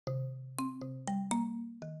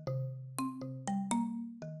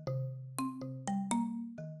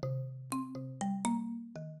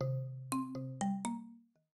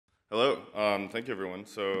Hello, thank you everyone.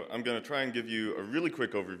 So I'm going to try and give you a really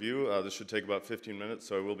quick overview. This should take about 15 minutes,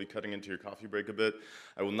 so I will be cutting into your coffee break a bit.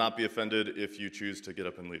 I will not be offended if you choose to get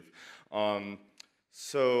up and leave.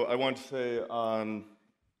 So I want to say,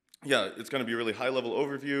 yeah, it's going to be a really high-level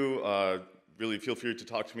overview. Really feel free to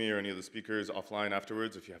talk to me or any of the speakers offline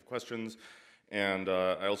afterwards if you have questions. And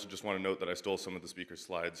I also just want to note that I stole some of the speaker's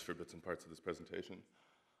slides for bits and parts of this presentation.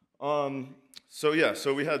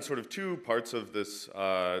 So we had sort of two parts of this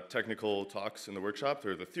technical talks in the workshop.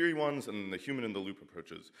 There are the theory ones and then the human-in-the-loop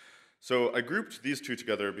approaches. So I grouped these two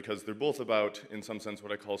together because they're both about, in some sense,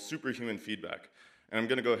 what I call superhuman feedback. And I'm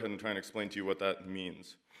going to go ahead and try and explain to you what that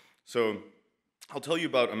means. So I'll tell you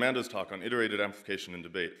about Amanda's talk on iterated amplification and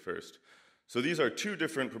debate first. So these are two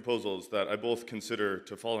different proposals that I both consider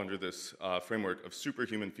to fall under this framework of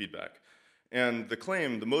superhuman feedback. And the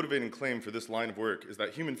claim, the motivating claim for this line of work is that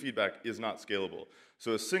human feedback is not scalable.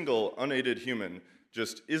 So a single, unaided human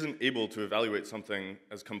just isn't able to evaluate something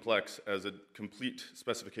as complex as a complete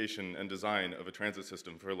specification and design of a transit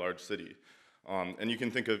system for a large city. And you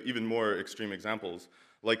can think of even more extreme examples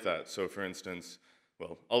like that. So for instance,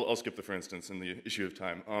 well, I'll skip the for instance in the issue of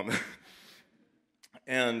time.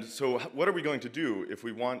 And so what are we going to do if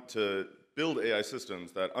we want to build AI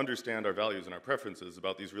systems that understand our values and our preferences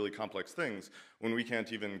about these really complex things when we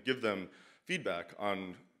can't even give them feedback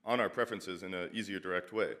on our preferences in an easier,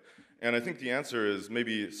 direct way? And I think the answer is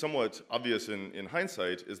maybe somewhat obvious in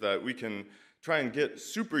hindsight, is that we can try and get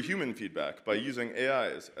superhuman feedback by using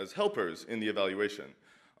AIs as helpers in the evaluation.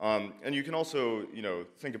 And you can also,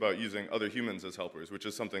 think about using other humans as helpers, which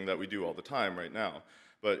is something that we do all the time right now.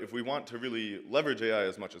 But if we want to really leverage AI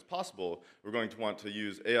as much as possible, we're going to want to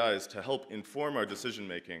use AIs to help inform our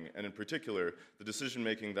decision-making, and in particular, the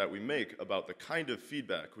decision-making that we make about the kind of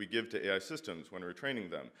feedback we give to AI systems when we're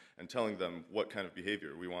training them and telling them what kind of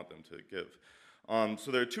behavior we want them to give.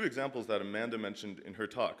 So there are two examples that Amanda mentioned in her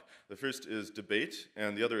talk. The first is debate,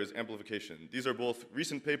 and the other is amplification. These are both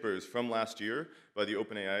recent papers from last year by the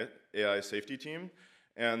OpenAI AI safety team,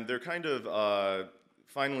 and they're kind of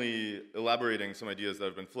finally elaborating some ideas that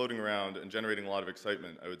have been floating around and generating a lot of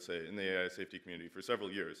excitement, I would say, in the AI safety community for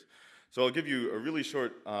several years. So I'll give you a really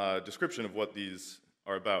short description of what these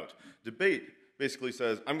are about. Debate basically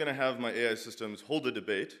says, I'm going to have my AI systems hold a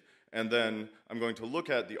debate, and then I'm going to look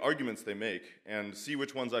at the arguments they make and see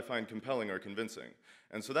which ones I find compelling or convincing.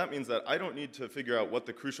 And so that means that I don't need to figure out what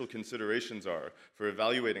the crucial considerations are for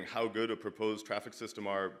evaluating how good a proposed traffic system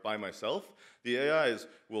are by myself. The AIs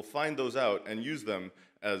will find those out and use them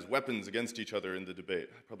as weapons against each other in the debate.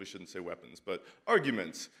 I probably shouldn't say weapons, but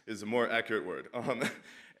arguments is a more accurate word.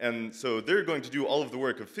 And so they're going to do all of the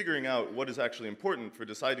work of figuring out what is actually important for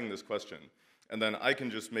deciding this question. And then I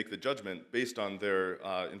can just make the judgment based on their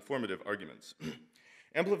informative arguments.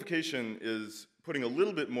 Amplification is putting a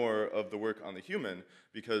little bit more of the work on the human,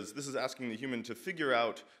 because this is asking the human to figure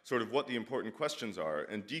out sort of what the important questions are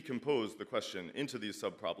and decompose the question into these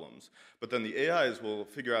sub-problems. But then the AIs will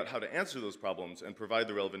figure out how to answer those problems and provide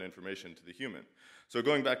the relevant information to the human. So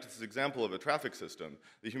going back to this example of a traffic system,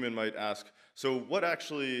 the human might ask, so what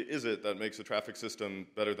actually is it that makes a traffic system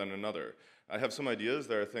better than another? I have some ideas.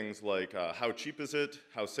 There are things like how cheap is it?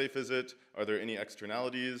 How safe is it? Are there any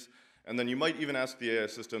externalities? And then you might even ask the AI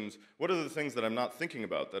systems, what are the things that I'm not thinking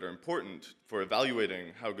about that are important for evaluating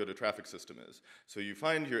how good a traffic system is? So you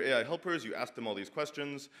find your AI helpers, you ask them all these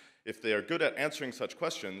questions. If they are good at answering such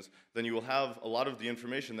questions, then you will have a lot of the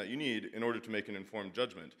information that you need in order to make an informed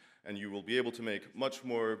judgment. And you will be able to make much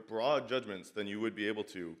more broad judgments than you would be able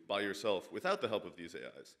to by yourself without the help of these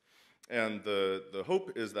AIs. And the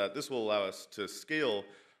hope is that this will allow us to scale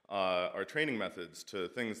our training methods to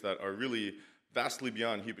things that are really vastly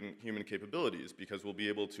beyond human capabilities, because we'll be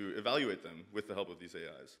able to evaluate them with the help of these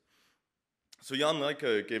AIs. So Jan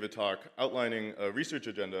Leike gave a talk outlining a research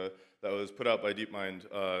agenda that was put out by DeepMind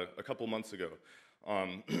a couple months ago.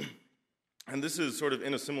 And this is sort of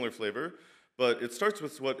in a similar flavor, but it starts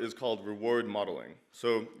with what is called reward modeling.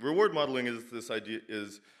 So reward modeling is this idea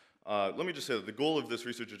let me just say that the goal of this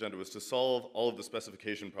research agenda was to solve all of the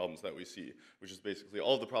specification problems that we see, which is basically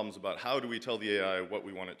all of the problems about how do we tell the AI what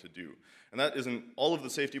we want it to do. And that isn't all of the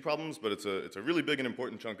safety problems, but it's a really big and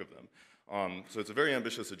important chunk of them. So it's a very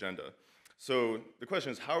ambitious agenda. So the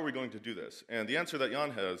question is, how are we going to do this? And the answer that Jan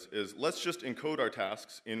has is, let's just encode our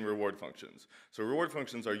tasks in reward functions. So reward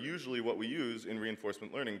functions are usually what we use in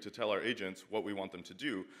reinforcement learning to tell our agents what we want them to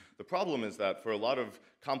do. The problem is that for a lot of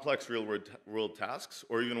complex real-world tasks,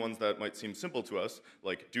 or even ones that might seem simple to us,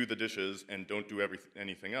 like do the dishes and don't do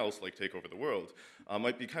anything else, like take over the world,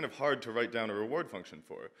 might be kind of hard to write down a reward function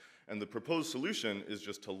for. And the proposed solution is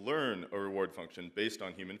just to learn a reward function based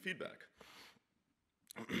on human feedback.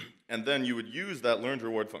 And then you would use that learned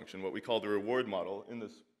reward function, what we call the reward model in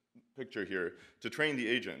this picture here, to train the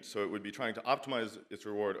agent. So it would be trying to optimize its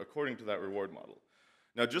reward according to that reward model.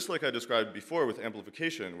 Now, just like I described before with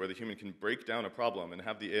amplification, where the human can break down a problem and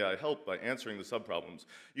have the AI help by answering the subproblems,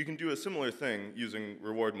 you can do a similar thing using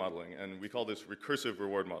reward modeling, and we call this recursive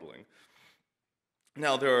reward modeling.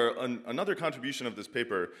 Now, another contribution of this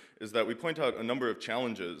paper is that we point out a number of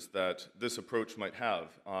challenges that this approach might have,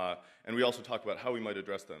 and we also talk about how we might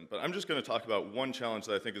address them. But I'm just going to talk about one challenge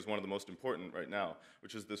that I think is one of the most important right now,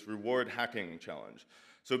 which is this reward hacking challenge.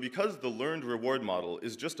 So because the learned reward model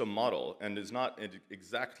is just a model and is not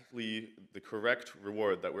exactly the correct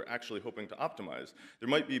reward that we're actually hoping to optimize, there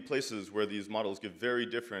might be places where these models give very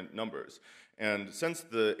different numbers. And since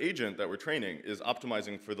the agent that we're training is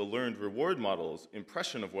optimizing for the learned reward model's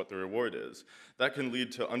impression of what the reward is, that can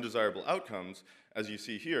lead to undesirable outcomes, as you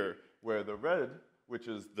see here, where the red, which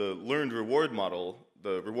is the learned reward model,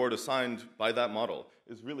 the reward assigned by that model,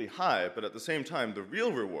 is really high, but at the same time, the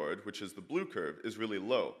real reward, which is the blue curve, is really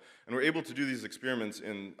low. And we're able to do these experiments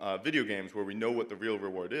in video games where we know what the real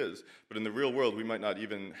reward is, but in the real world, we might not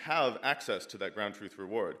even have access to that ground truth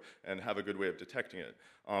reward and have a good way of detecting it.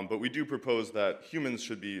 But we do propose that humans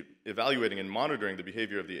should be evaluating and monitoring the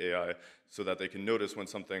behavior of the AI so that they can notice when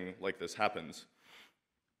something like this happens.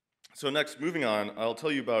 So next, moving on, I'll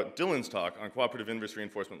tell you about Dylan's talk on cooperative inverse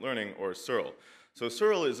reinforcement learning, or CIRL. So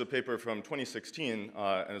CIRL is a paper from 2016,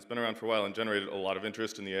 and it's been around for a while and generated a lot of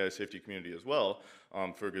interest in the AI safety community as well,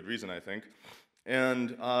 for a good reason, I think.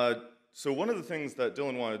 And so one of the things that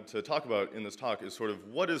Dylan wanted to talk about in this talk is sort of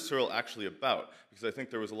what is CIRL actually about? Because I think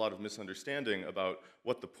there was a lot of misunderstanding about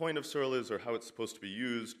what the point of CIRL is or how it's supposed to be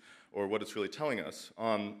used or what it's really telling us.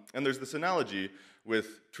 And there's this analogy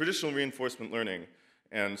with traditional reinforcement learning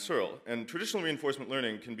and CIRL. And traditional reinforcement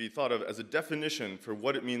learning can be thought of as a definition for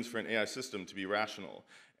what it means for an AI system to be rational.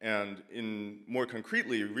 And more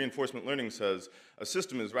concretely, reinforcement learning says a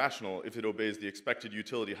system is rational if it obeys the expected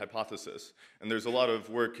utility hypothesis. And there's a lot of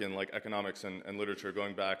work in economics and literature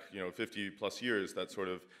going back 50 plus years that sort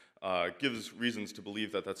of gives reasons to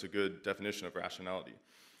believe that that's a good definition of rationality.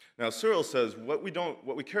 Now, CIRL says what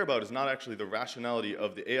we care about is not actually the rationality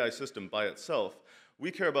of the AI system by itself. We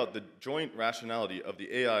care about the joint rationality of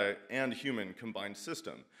the AI and human combined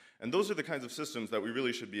system. And those are the kinds of systems that we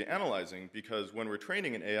really should be analyzing, because when we're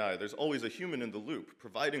training an AI, there's always a human in the loop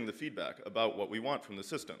providing the feedback about what we want from the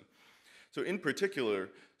system. So in particular,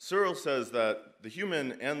 CIRL says that the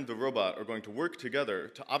human and the robot are going to work together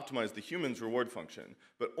to optimize the human's reward function,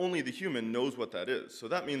 but only the human knows what that is. So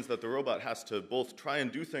that means that the robot has to both try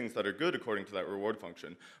and do things that are good according to that reward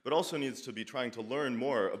function, but also needs to be trying to learn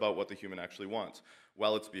more about what the human actually wants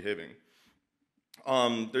while it's behaving.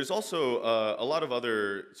 There's also a lot of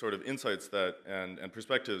other sort of insights and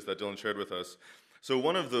perspectives that Dylan shared with us. So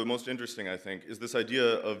one of the most interesting, I think, is this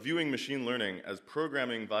idea of viewing machine learning as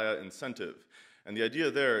programming via incentive. And the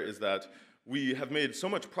idea there is that we have made so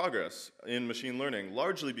much progress in machine learning,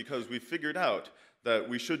 largely because we've figured out that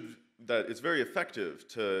it's very effective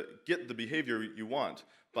to get the behavior you want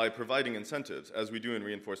by providing incentives, as we do in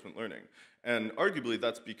reinforcement learning. And arguably,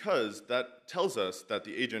 that's because that tells us that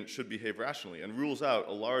the agent should behave rationally and rules out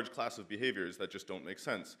a large class of behaviors that just don't make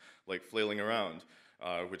sense, like flailing around,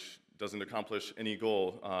 which doesn't accomplish any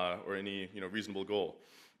goal or any reasonable goal,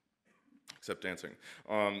 except dancing.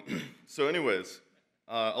 So anyways,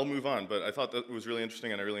 I'll move on, but I thought that was really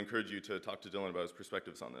interesting, and I really encourage you to talk to Dylan about his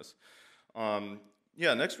perspectives on this.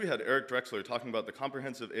 Next we had Eric Drexler talking about the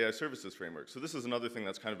comprehensive AI services framework. So this is another thing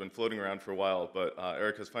that's kind of been floating around for a while, but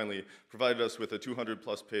Eric has finally provided us with a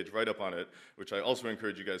 200-plus page write-up on it, which I also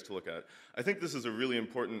encourage you guys to look at. I think this is a really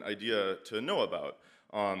important idea to know about,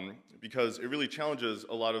 because it really challenges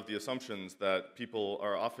a lot of the assumptions that people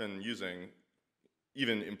are often using,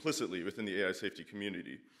 even implicitly, within the AI safety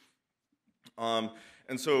community.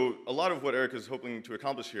 And so a lot of what Eric is hoping to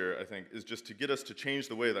accomplish here, I think, is just to get us to change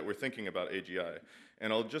the way that we're thinking about AGI.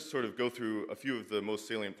 And I'll just sort of go through a few of the most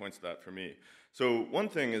salient points of that for me. So one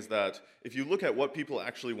thing is that if you look at what people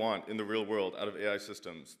actually want in the real world out of AI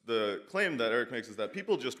systems, the claim that Eric makes is that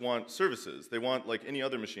people just want services. They want, like any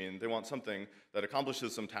other machine, they want something that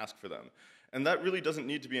accomplishes some task for them. And that really doesn't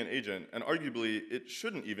need to be an agent, and arguably it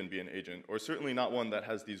shouldn't even be an agent, or certainly not one that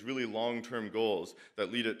has these really long-term goals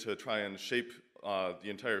that lead it to try and shape the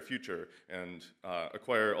entire future and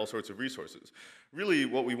acquire all sorts of resources. Really,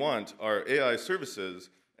 what we want are AI services,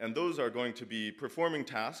 and those are going to be performing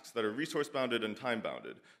tasks that are resource-bounded and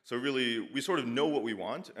time-bounded. So really, we sort of know what we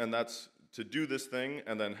want, and that's to do this thing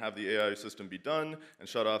and then have the AI system be done and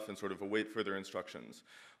shut off and sort of await further instructions.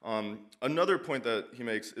 Another point that he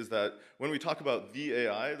makes is that when we talk about the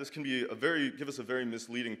AI, this can be give us a very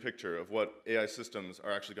misleading picture of what AI systems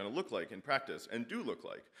are actually going to look like in practice, and do look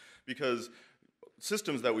like. Because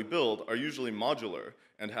systems that we build are usually modular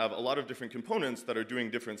and have a lot of different components that are doing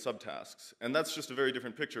different subtasks. And that's just a very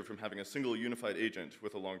different picture from having a single unified agent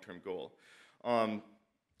with a long-term goal.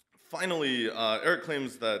 Finally, Eric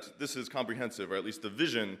claims that this is comprehensive, or at least the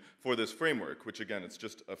vision for this framework, which again, it's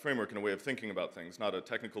just a framework and a way of thinking about things, not a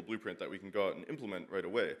technical blueprint that we can go out and implement right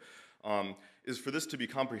away, is for this to be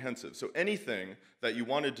comprehensive. So anything that you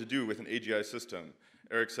wanted to do with an AGI system,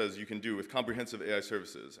 Eric says you can do with comprehensive AI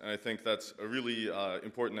services. And I think that's a really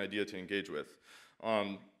important idea to engage with.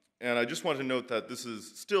 And I just want to note that this is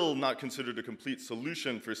still not considered a complete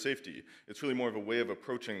solution for safety. It's really more of a way of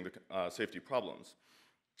approaching the safety problems.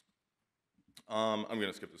 I'm going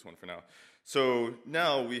to skip this one for now. So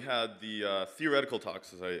now we had the theoretical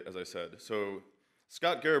talks, as I said. So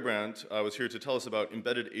Scott Garibrandt was here to tell us about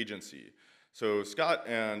embedded agency. So Scott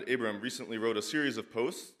and Abram recently wrote a series of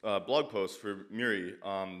posts, blog posts for Miri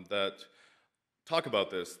that talk about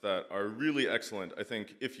this, that are really excellent. I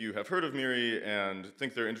think if you have heard of Miri and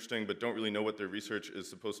think they're interesting but don't really know what their research is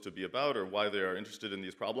supposed to be about or why they are interested in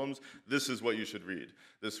these problems, this is what you should read.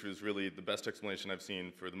 This is really the best explanation I've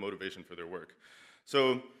seen for the motivation for their work.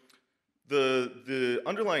 So the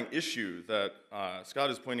underlying issue that Scott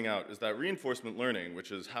is pointing out is that reinforcement learning,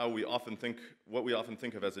 which is what we often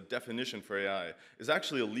think of as a definition for AI, is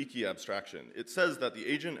actually a leaky abstraction. It says that the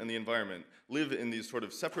agent and the environment live in these sort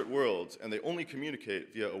of separate worlds, and they only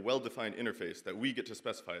communicate via a well-defined interface that we get to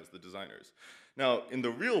specify as the designers. Now, in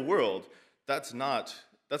the real world, that's not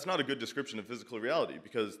a good description of physical reality,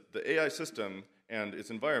 because the AI system and its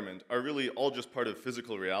environment are really all just part of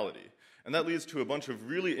physical reality. And that leads to a bunch of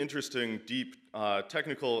really interesting, deep,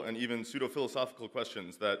 technical, and even pseudo-philosophical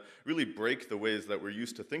questions that really break the ways that we're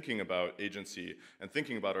used to thinking about agency and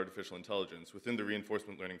thinking about artificial intelligence within the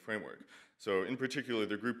reinforcement learning framework. So in particular,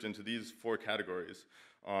 they're grouped into these 4 categories.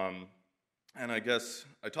 And I guess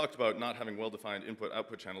I talked about not having well-defined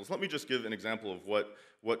input-output channels. Let me just give an example of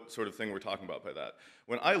what sort of thing we're talking about by that.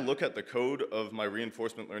 When I look at the code of my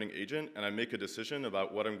reinforcement learning agent and I make a decision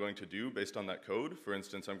about what I'm going to do based on that code, for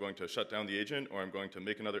instance, I'm going to shut down the agent or I'm going to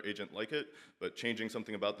make another agent like it, but changing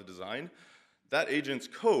something about the design, that agent's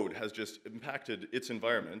code has just impacted its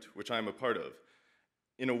environment, which I'm a part of,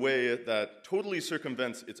 in a way that totally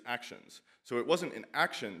circumvents its actions. So it wasn't an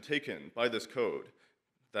action taken by this code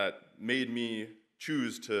that made me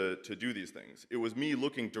choose to do these things. It was me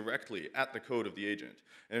looking directly at the code of the agent.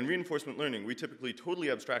 And in reinforcement learning, we typically totally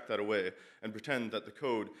abstract that away and pretend that the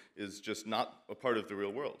code is just not a part of the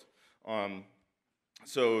real world.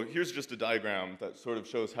 So here's just a diagram that sort of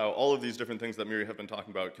shows how all of these different things that Miri have been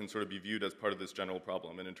talking about can sort of be viewed as part of this general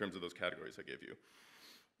problem, and in terms of those categories I gave you.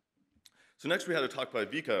 So next we had a talk by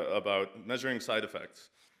Vika about measuring side effects.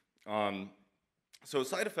 So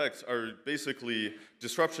side effects are basically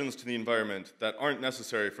disruptions to the environment that aren't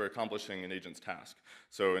necessary for accomplishing an agent's task.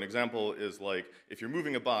 So an example is like, if you're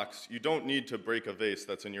moving a box, you don't need to break a vase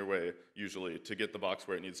that's in your way, usually, to get the box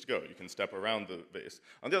where it needs to go. You can step around the vase.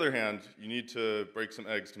 On the other hand, you need to break some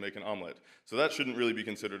eggs to make an omelet. So that shouldn't really be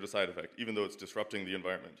considered a side effect, even though it's disrupting the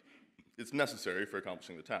environment. It's necessary for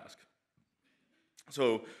accomplishing the task.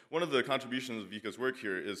 So one of the contributions of Vika's work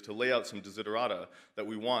here is to lay out some desiderata that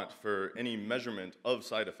we want for any measurement of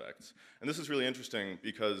side effects. And this is really interesting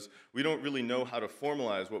because we don't really know how to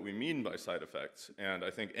formalize what we mean by side effects. And I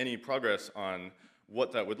think any progress on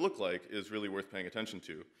what that would look like is really worth paying attention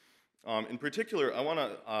to. In particular, I want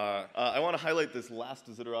to highlight this last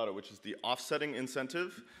desiderata, which is the offsetting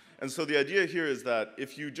incentive. And so the idea here is that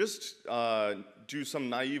if you just do some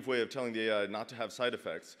naive way of telling the AI not to have side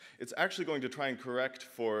effects, it's actually going to try and correct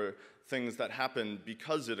for things that happen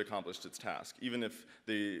because it accomplished its task, even if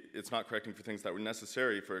it's not correcting for things that were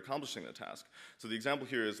necessary for accomplishing the task. So the example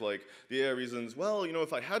here is like, the AI reasons, well, you know,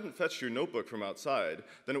 if I hadn't fetched your notebook from outside,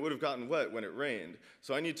 then it would have gotten wet when it rained.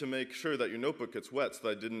 So I need to make sure that your notebook gets wet so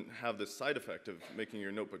that I didn't have this side effect of making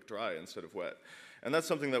your notebook dry instead of wet. And that's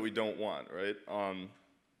something that we don't want, right?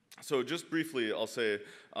 So just briefly, I'll say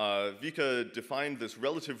Vika defined this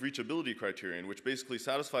relative reachability criterion, which basically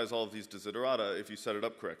satisfies all of these desiderata if you set it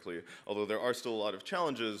up correctly, although there are still a lot of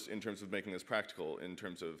challenges in terms of making this practical, in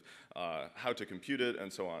terms of how to compute it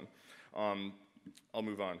and so on. I'll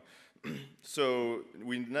move on. So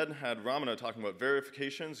we then had Ramana talking about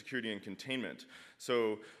verification, security, and containment.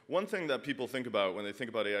 So one thing that people think about when they think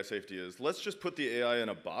about AI safety is, let's just put the AI in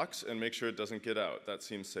a box and make sure it doesn't get out. That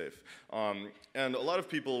seems safe. And a lot of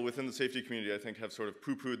people within the safety community, I think, have sort of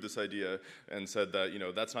poo-pooed this idea and said that,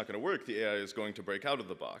 that's not going to work. The AI is going to break out of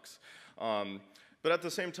the box. But at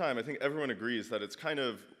the same time, I think everyone agrees that it's kind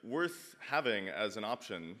of worth having as an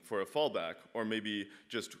option for a fallback, or maybe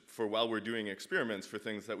just for while we're doing experiments for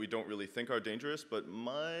things that we don't really think are dangerous, but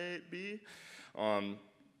might be.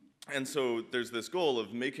 And so there's this goal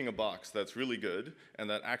of making a box that's really good and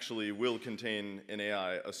that actually will contain an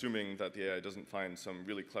AI, assuming that the AI doesn't find some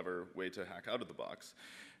really clever way to hack out of the box.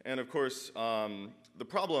 And of course, the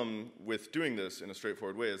problem with doing this in a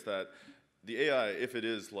straightforward way is that the AI, if it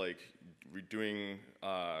is like doing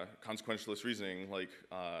consequentialist reasoning like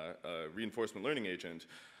a reinforcement learning agent,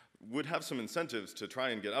 would have some incentives to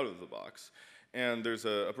try and get out of the box. And there's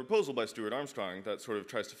a proposal by Stuart Armstrong that sort of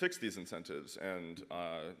tries to fix these incentives and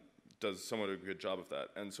does somewhat a good job of that.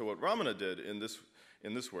 And so what Ramana did in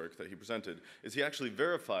this work that he presented is he actually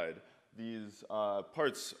verified these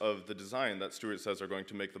parts of the design that Stuart says are going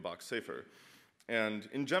to make the box safer. And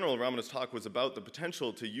in general, Ramana's talk was about the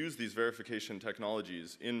potential to use these verification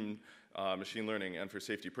technologies in machine learning and for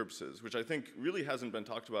safety purposes, which I think really hasn't been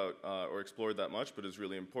talked about or explored that much, but is a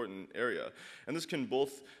really important area. And this can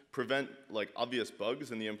both prevent like obvious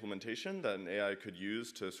bugs in the implementation that an AI could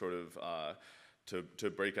use to sort of to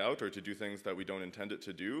break out or to do things that we don't intend it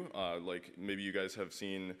to do. Like maybe you guys have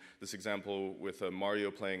seen this example with a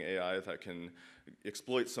Mario playing AI that can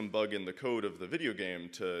exploit some bug in the code of the video game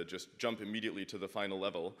to just jump immediately to the final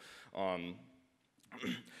level.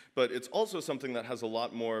 But it's also something that has a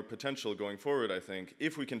lot more potential going forward, I think,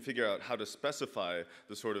 if we can figure out how to specify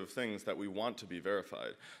the sort of things that we want to be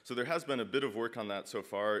verified. So there has been a bit of work on that so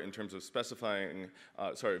far in terms of verifying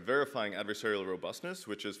adversarial robustness,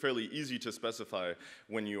 which is fairly easy to specify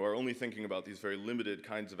when you are only thinking about these very limited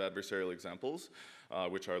kinds of adversarial examples,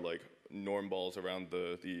 which are like norm balls around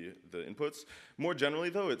the inputs. More generally,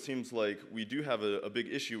 though, it seems like we do have a big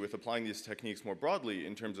issue with applying these techniques more broadly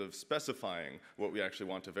in terms of specifying what we actually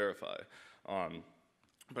want to verify.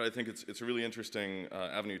 But I think it's a really interesting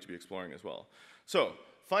avenue to be exploring as well. So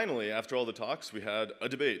finally, after all the talks, we had a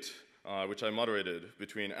debate, which I moderated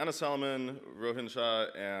between Anna Salomon, Rohin Shah,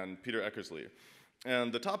 and Peter Eckersley.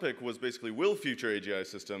 And the topic was basically, will future AGI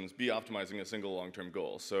systems be optimizing a single long-term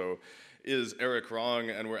goal? So is Eric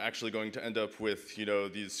wrong, and we're actually going to end up with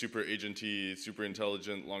these super agenty, super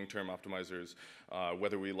intelligent long-term optimizers,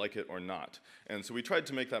 whether we like it or not? And so we tried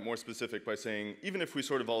to make that more specific by saying, even if we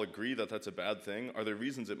sort of all agree that that's a bad thing, are there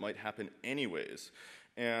reasons it might happen anyways?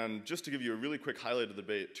 And just to give you a really quick highlight of the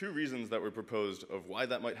debate, 2 reasons that were proposed of why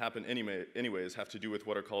that might happen anyways have to do with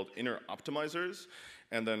what are called inner optimizers.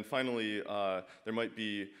 And then finally, there might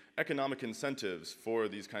be economic incentives for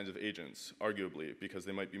these kinds of agents, arguably, because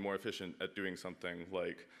they might be more efficient at doing something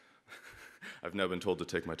like, I've now been told to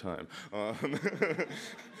take my time,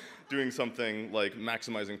 doing something like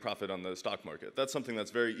maximizing profit on the stock market. That's something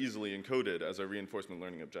that's very easily encoded as a reinforcement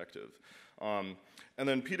learning objective. And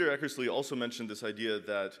then Peter Eckersley also mentioned this idea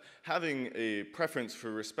that having a preference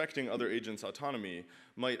for respecting other agents' autonomy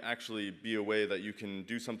might actually be a way that you can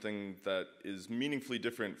do something that is meaningfully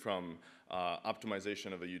different from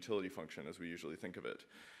optimization of a utility function as we usually think of it.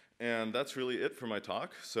 And that's really it for my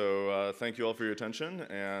talk. So thank you all for your attention,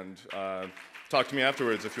 and talk to me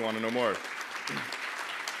afterwards if you want to know more.